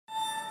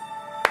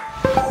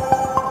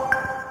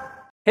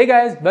Hey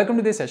guys, welcome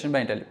to this session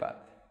by Intellipaat.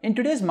 In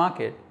today's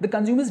market, the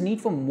consumer's need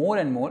for more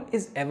and more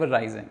is ever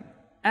rising.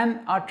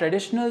 And our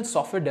traditional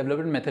software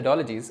development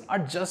methodologies are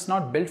just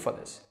not built for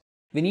this.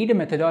 We need a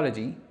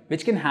methodology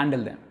which can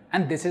handle them.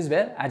 And this is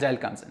where Agile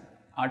comes in,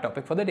 our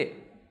topic for the day.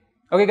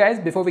 Okay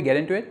guys, before we get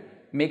into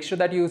it, make sure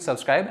that you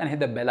subscribe and hit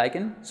the bell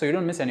icon so you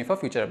don't miss any of our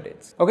future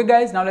updates. Okay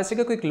guys, now let's take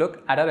a quick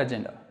look at our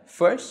agenda.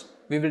 First,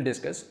 we will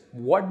discuss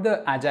what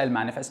the Agile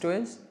Manifesto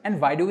is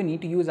and why do we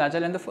need to use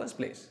Agile in the first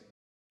place.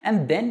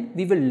 And then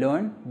we will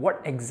learn what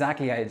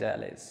exactly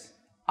Agile is.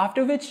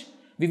 After which,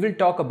 we will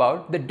talk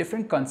about the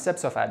different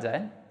concepts of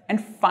Agile.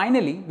 And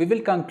finally, we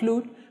will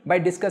conclude by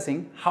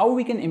discussing how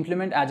we can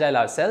implement Agile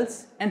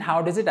ourselves and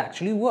how does it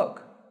actually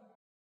work.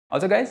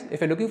 Also guys,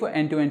 if you're looking for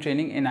end-to-end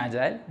training in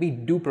Agile, we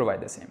do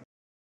provide the same.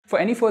 For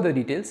any further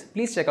details,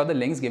 please check out the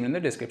links given in the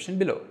description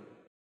below.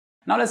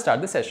 Now let's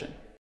start the session.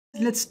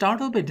 Let's start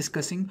off by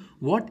discussing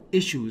what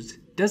issues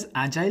does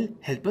Agile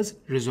help us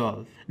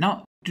resolve.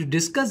 Now, to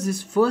discuss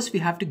this, first we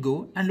have to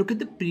go and look at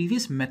the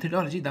previous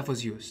methodology that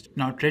was used.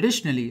 Now,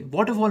 traditionally,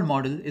 waterfall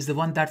model is the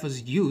one that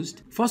was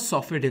used for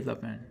software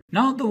development.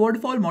 Now, the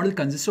waterfall model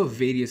consists of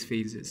various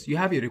phases. You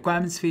have your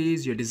requirements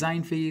phase, your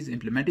design phase,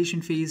 implementation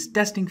phase,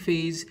 testing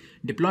phase,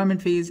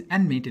 deployment phase,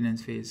 and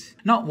maintenance phase.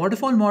 Now,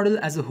 waterfall model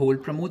as a whole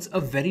promotes a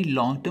very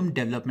long-term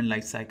development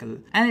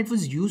lifecycle, and it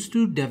was used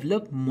to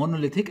develop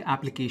monolithic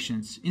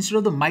applications instead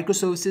of the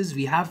microservices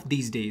we have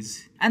these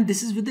days. And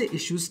this is where the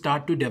issues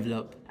start to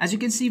develop. As you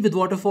can see with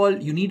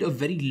waterfall, you need a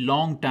very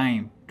long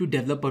time to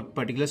develop a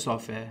particular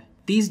software.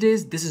 These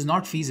days, this is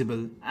not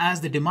feasible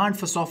as the demand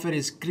for software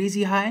is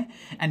crazy high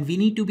and we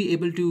need to be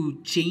able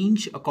to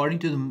change according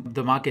to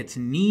the market's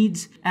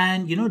needs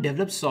and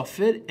develop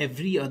software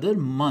every other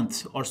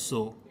month or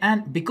so.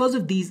 And because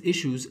of these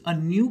issues, a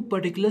new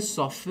particular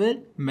software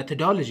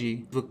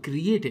methodology were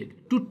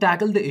created to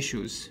tackle the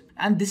issues.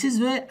 And this is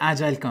where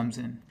Agile comes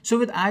in. So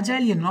with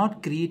Agile, you're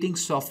not creating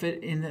software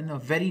in a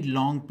very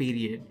long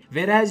period,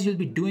 whereas you'll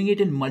be doing it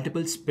in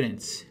multiple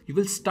sprints. You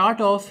will start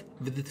off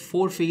with the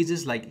 4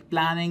 phases like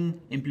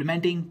planning,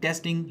 implementing,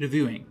 testing,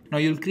 reviewing. Now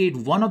you'll create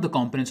one of the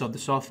components of the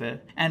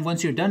software, and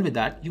once you're done with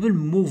that, you will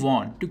move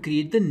on to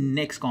create the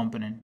next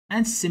component.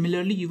 And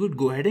similarly, you would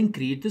go ahead and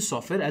create the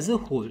software as a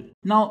whole.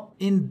 Now,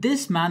 in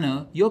this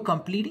manner, you're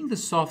completing the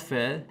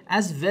software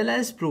as well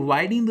as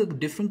providing the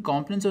different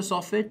components of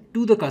software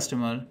to the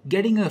customer,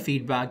 getting a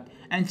feedback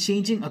and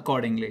changing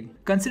accordingly.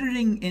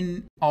 Considering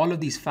in all of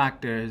these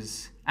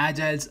factors,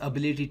 Agile's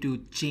ability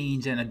to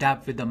change and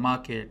adapt with the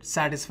market,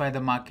 satisfy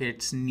the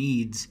market's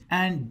needs,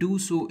 and do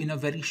so in a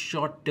very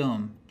short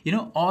term.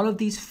 All of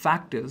these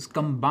factors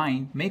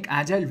combined make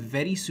Agile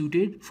very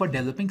suited for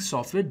developing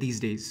software these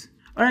days.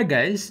 Alright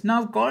guys,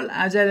 now I've called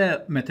Agile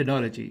a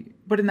methodology,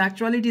 but in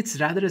actuality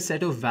it's rather a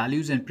set of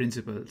values and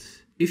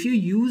principles. If you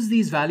use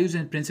these values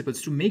and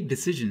principles to make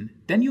decisions,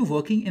 then you're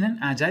working in an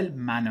agile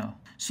manner.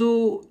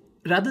 So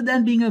rather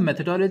than being a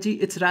methodology,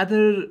 it's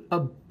rather a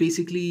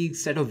basically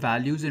set of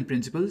values and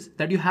principles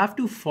that you have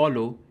to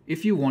follow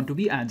if you want to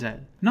be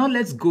agile. Now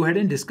let's go ahead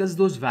and discuss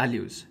those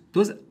values,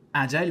 those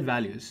agile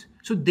values.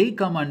 So they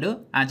come under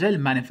Agile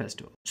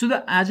Manifesto. So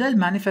the Agile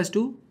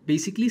Manifesto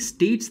basically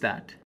states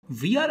that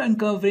we are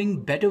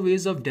uncovering better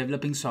ways of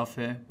developing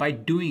software by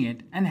doing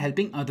it and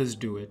helping others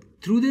do it.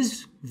 Through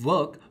this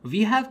work,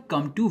 we have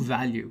come to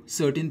value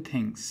certain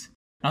things.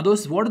 Now,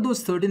 what are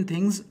those certain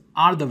things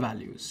are the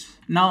values.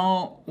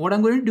 Now, what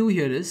I'm going to do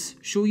here is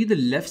show you the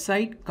left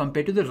side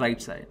compared to the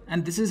right side.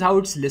 And this is how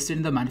it's listed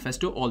in the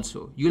manifesto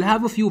also. You'll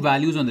have a few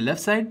values on the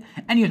left side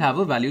and you'll have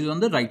a values on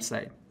the right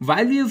side.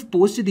 While we have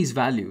posted these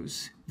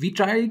values, we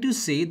try to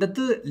say that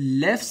the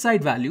left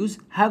side values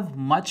have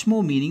much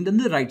more meaning than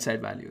the right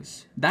side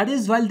values. That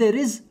is, while there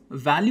is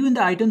value in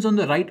the items on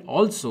the right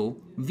also,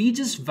 we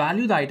just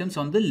value the items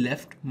on the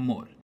left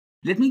more.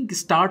 Let me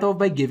start off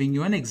by giving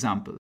you an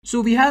example. So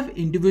we have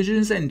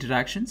individuals and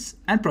interactions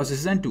and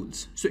processes and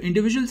tools. So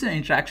individuals and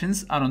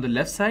interactions are on the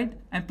left side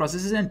and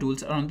processes and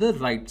tools are on the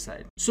right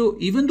side. So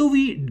even though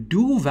we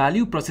do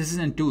value processes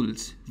and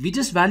tools, we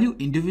just value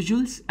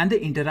individuals and the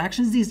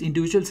interactions these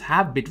individuals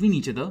have between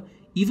each other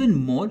even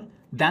more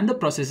than the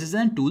processes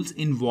and tools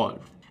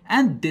involved.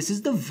 And this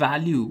is the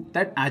value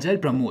that Agile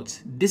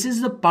promotes. This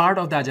is the part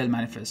of the Agile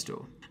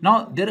Manifesto.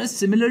 Now, there are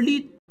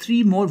similarly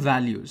 3 more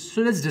values.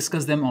 So let's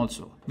discuss them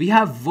also. We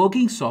have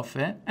working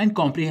software and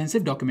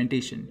comprehensive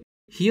documentation.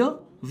 Here,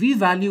 we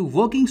value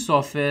working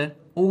software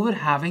over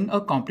having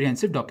a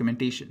comprehensive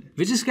documentation,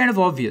 which is kind of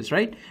obvious,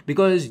 right?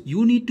 Because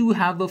you need to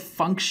have a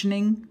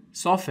functioning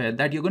software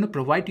that you're going to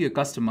provide to your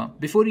customer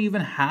before you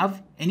even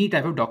have any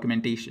type of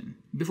documentation,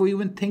 before you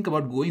even think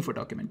about going for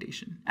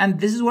documentation. And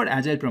this is what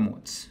Agile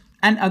promotes.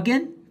 And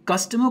again,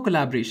 customer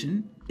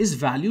collaboration is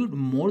valued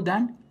more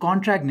than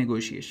contract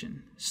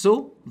negotiation.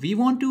 So we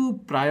want to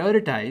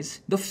prioritize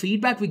the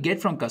feedback we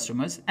get from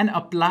customers and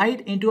apply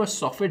it into our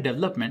software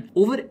development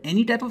over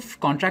any type of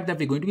contract that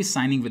we're going to be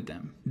signing with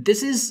them.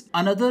 This is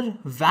another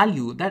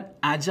value that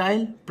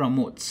Agile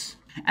promotes.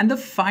 And the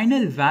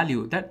final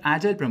value that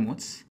Agile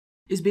promotes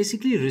is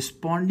basically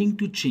responding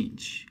to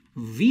change.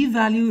 We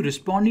value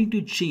responding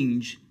to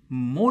change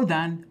more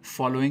than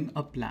following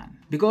a plan,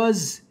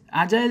 because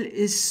Agile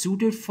is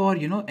suited for,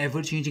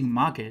 ever-changing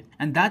market,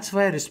 and that's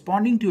why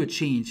responding to a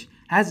change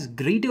has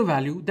greater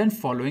value than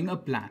following a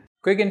plan.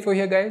 Quick info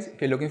here guys,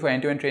 if you're looking for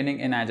end-to-end training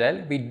in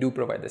Agile, we do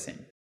provide the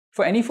same.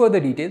 For any further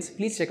details,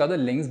 please check out the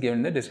links given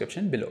in the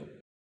description below.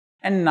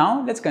 And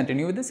now let's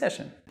continue with the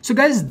session. So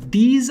guys,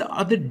 these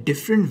are the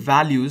different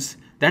values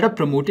that are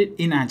promoted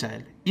in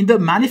Agile. In the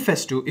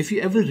manifesto, if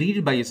you ever read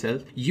it by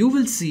yourself, you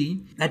will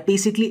see that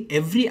basically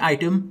every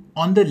item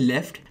on the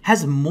left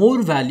has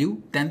more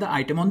value than the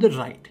item on the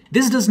right.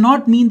 This does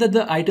not mean that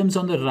the items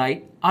on the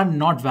right are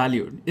not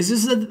valued. It's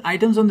just that the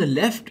items on the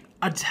left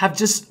have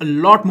just a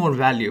lot more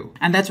value.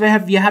 And that's why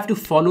we have to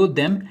follow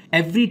them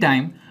every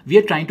time we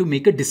are trying to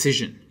make a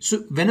decision. So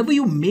whenever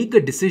you make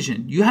a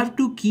decision, you have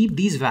to keep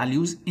these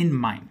values in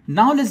mind.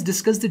 Now let's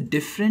discuss the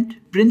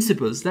different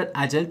principles that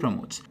Agile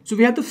promotes. So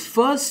we have the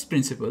first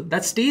principle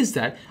that states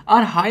that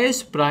our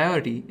highest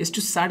priority is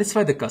to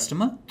satisfy the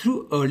customer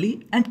through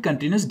early and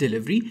continuous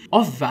delivery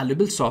of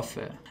valuable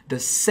software. The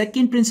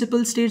second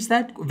principle states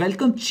that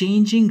welcome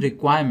changing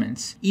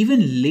requirements,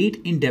 even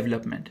late in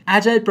development.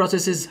 Agile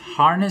processes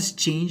harness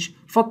change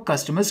for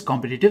customers'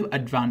 competitive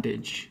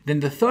advantage. Then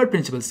the third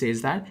principle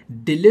says that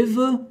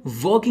deliver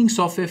working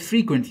software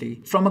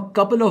frequently from a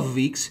couple of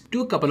weeks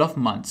to a couple of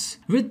months,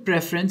 with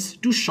preference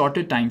to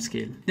shorter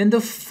timescale. Then the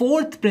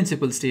fourth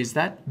principle states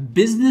that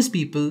business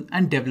people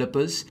and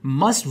developers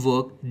must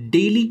work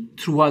daily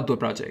throughout the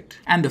project.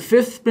 And the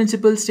fifth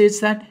principle states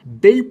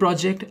that build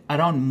project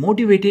around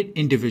motivated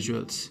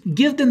individuals.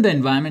 Give them the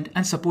environment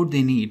and support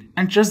they need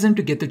and trust them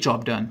to get the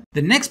job done.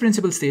 The next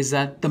principle states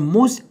that the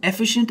most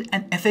efficient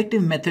and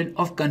effective method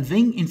of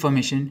conveying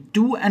information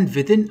to and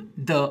within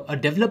the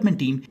development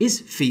team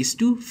is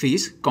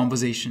face-to-face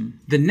conversation.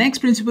 The next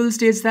principle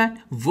states that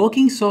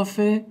working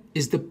software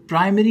is the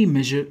primary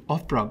measure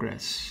of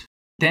progress.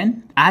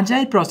 Then,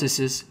 Agile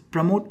processes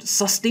promote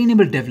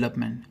sustainable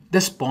development.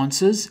 The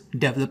sponsors,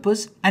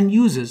 developers, and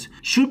users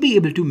should be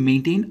able to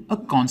maintain a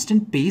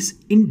constant pace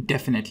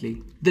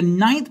indefinitely. The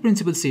ninth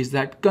principle says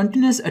that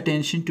continuous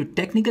attention to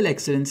technical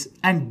excellence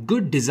and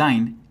good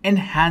design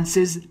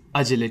enhances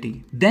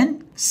agility.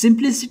 Then,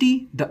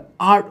 simplicity, the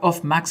art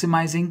of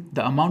maximizing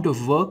the amount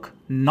of work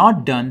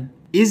not done,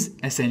 is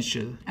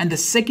essential. And the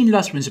second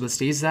last principle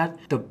states that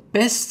the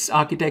best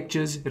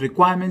architectures,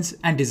 requirements,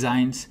 and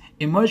designs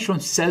emerge from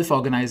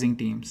self-organizing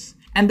teams.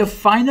 And the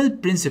final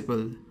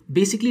principle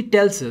basically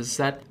tells us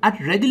that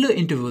at regular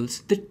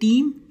intervals, the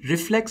team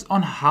reflects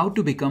on how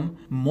to become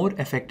more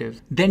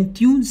effective, then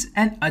tunes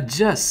and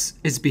adjusts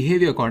its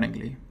behavior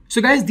accordingly.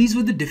 So guys, these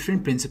were the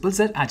different principles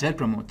that Agile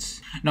promotes.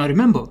 Now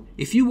remember,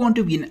 if you want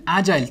to be an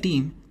Agile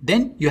team,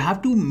 then you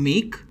have to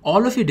make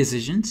all of your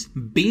decisions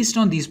based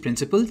on these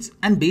principles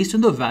and based on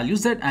the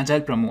values that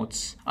Agile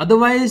promotes.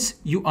 Otherwise,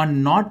 you are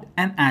not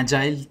an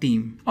Agile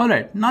team.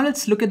 Alright, now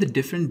let's look at the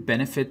different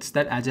benefits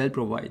that Agile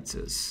provides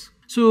us.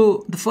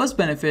 So the first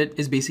benefit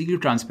is basically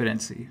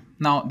transparency.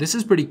 Now, this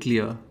is pretty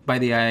clear by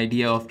the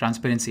idea of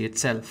transparency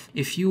itself.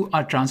 If you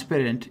are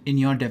transparent in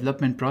your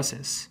development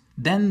process,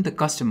 then the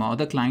customer or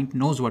the client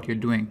knows what you're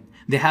doing.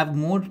 They have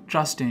more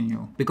trust in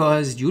you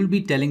because you'll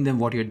be telling them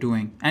what you're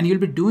doing. And you'll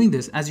be doing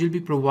this as you'll be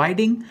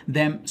providing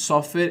them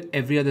software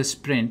every other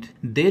sprint.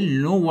 They'll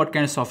know what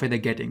kind of software they're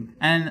getting.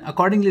 And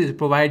accordingly, they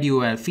provide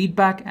you a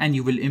feedback and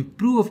you will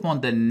improve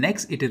upon the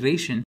next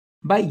iteration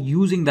by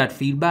using that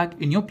feedback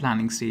in your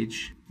planning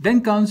stage.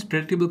 Then comes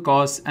predictable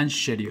costs and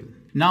schedule.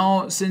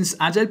 Now, since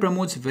Agile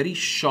promotes very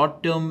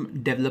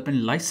short-term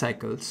development life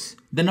cycles,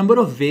 the number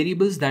of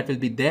variables that will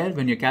be there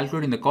when you're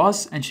calculating the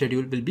costs and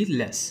schedule will be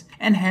less.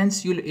 And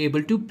hence, you'll be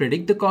able to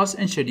predict the cost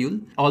and schedule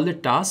all the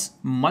tasks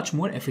much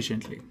more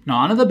efficiently.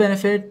 Now, another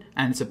benefit,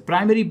 and it's a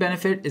primary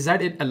benefit, is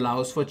that it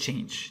allows for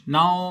change.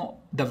 Now,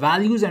 the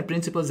values and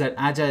principles that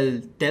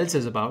Agile tells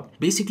us about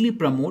basically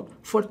promote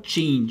for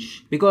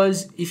change.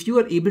 Because if you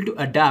are able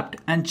to adapt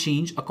and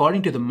change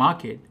according to the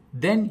market,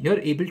 then you're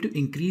able to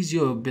increase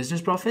your business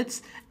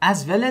profits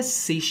as well as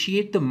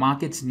satiate the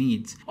market's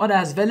needs or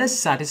as well as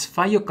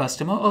satisfy your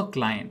customer or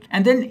client.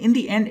 And then in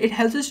the end, it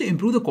helps us to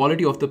improve the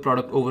quality of the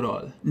product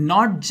overall,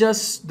 not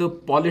just the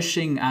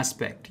polishing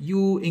aspect.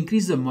 You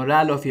increase the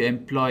morale of your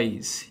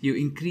employees, you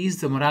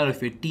increase the morale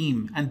of your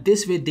team, and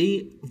this way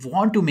they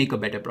want to make a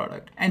better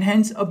product and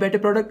hence a better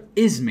product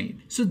is made.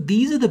 So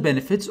these are the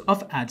benefits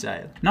of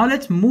Agile. Now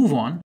let's move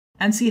on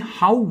and see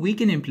how we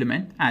can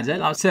implement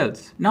Agile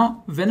ourselves.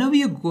 Now, whenever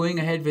you're going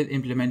ahead with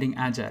implementing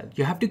Agile,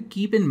 you have to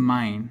keep in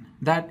mind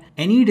that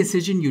any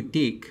decision you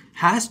take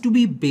has to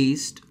be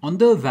based on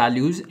the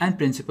values and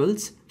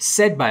principles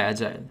set by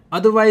Agile.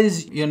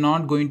 Otherwise, you're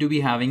not going to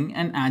be having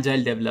an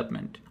Agile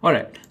development.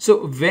 Alright,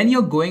 so when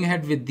you're going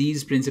ahead with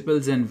these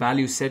principles and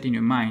values set in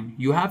your mind,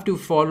 you have to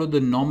follow the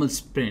normal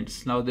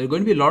sprints. Now, there are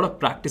going to be a lot of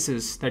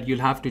practices that you'll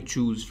have to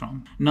choose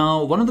from.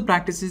 Now, one of the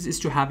practices is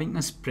to having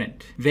a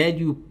sprint where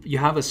you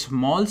have a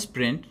small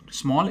sprint,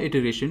 small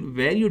iteration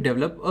where you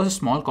develop a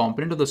small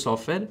component of the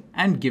software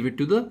and give it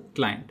to the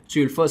client. So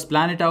you'll first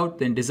plan it out, out,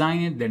 then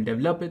design it, then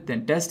develop it,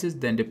 then test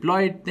it, then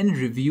deploy it, then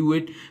review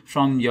it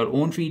from your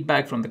own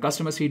feedback, from the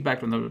customer's feedback,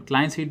 from the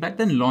client's feedback,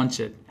 then launch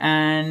it.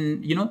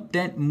 And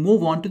then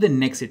move on to the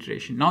next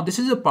iteration. Now, this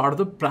is a part of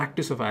the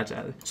practice of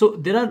Agile. So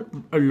there are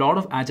a lot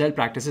of Agile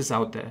practices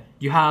out there.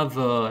 You have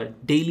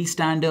daily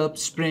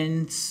stand-ups,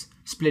 sprints,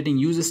 splitting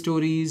user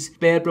stories,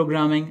 pair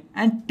programming,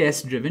 and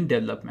test-driven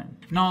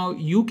development. Now,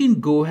 you can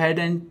go ahead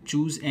and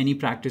choose any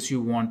practice you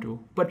want to.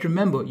 But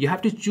remember, you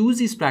have to choose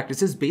these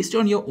practices based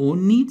on your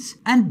own needs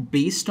and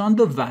based on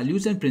the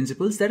values and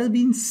principles that have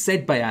been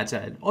set by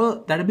Agile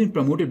or that have been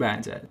promoted by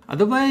Agile.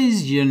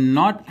 Otherwise, you're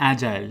not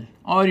Agile,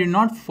 or you're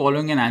not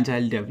following an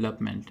Agile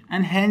development,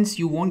 and hence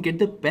you won't get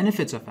the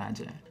benefits of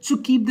Agile. So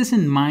keep this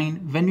in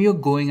mind when you're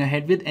going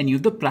ahead with any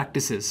of the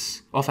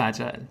practices of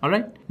Agile.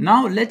 Alright,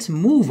 now let's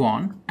move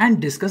on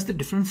and discuss the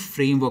different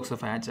frameworks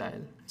of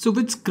Agile. So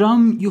with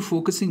Scrum, you're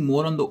focusing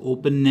more on the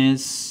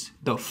openness,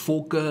 the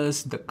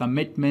focus, the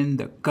commitment,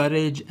 the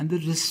courage, and the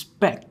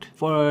respect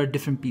for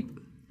different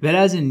people.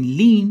 Whereas in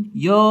Lean,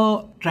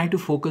 you're trying to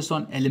focus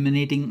on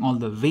eliminating all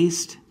the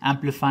waste,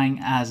 amplifying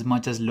as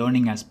much as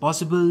learning as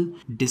possible,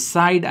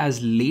 decide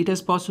as late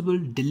as possible,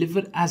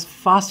 deliver as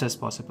fast as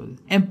possible,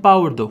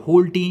 empower the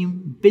whole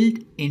team, build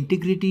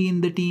integrity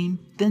in the team,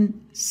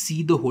 then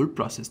see the whole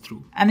process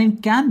through. And in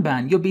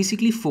Kanban, you're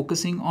basically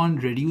focusing on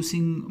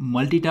reducing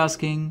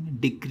multitasking,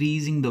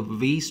 decreasing the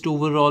waste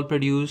overall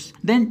produced,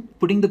 then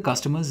putting the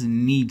customer's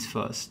needs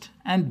first,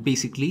 and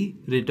basically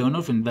return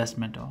of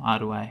investment or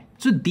ROI.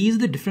 So these are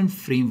the different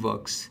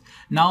frameworks.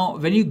 Now,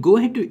 when you go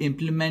ahead to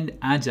implement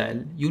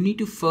Agile, you need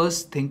to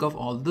first think of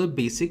all the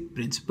basic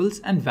principles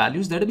and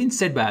values that have been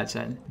set by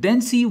Agile.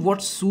 Then see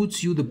what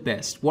suits you the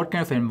best, what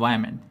kind of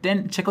environment.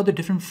 Then check out the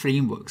different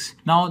frameworks.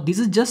 Now, these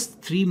are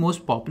just 3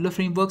 most popular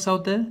frameworks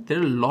out there. There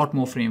are a lot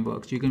more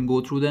frameworks. You can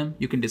go through them.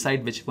 You can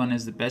decide which one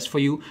is the best for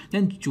you.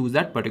 Then choose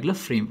that particular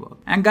framework.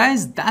 And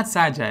guys, that's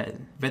Agile.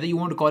 Whether you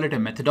want to call it a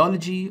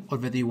methodology or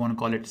whether you want to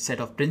call it a set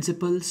of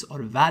principles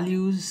or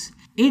values,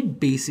 it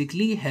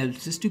basically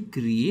helps us to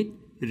create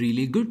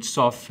really good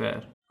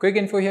software. Quick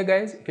info here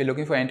guys, if you're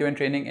looking for end-to-end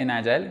training in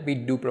Agile, we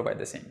do provide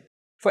the same.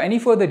 For any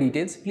further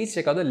details, please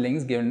check out the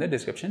links given in the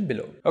description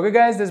below. Okay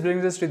guys, this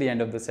brings us to the end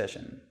of the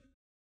session.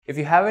 If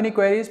you have any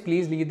queries,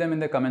 please leave them in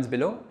the comments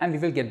below and we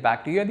will get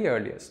back to you at the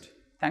earliest.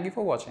 Thank you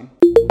for watching.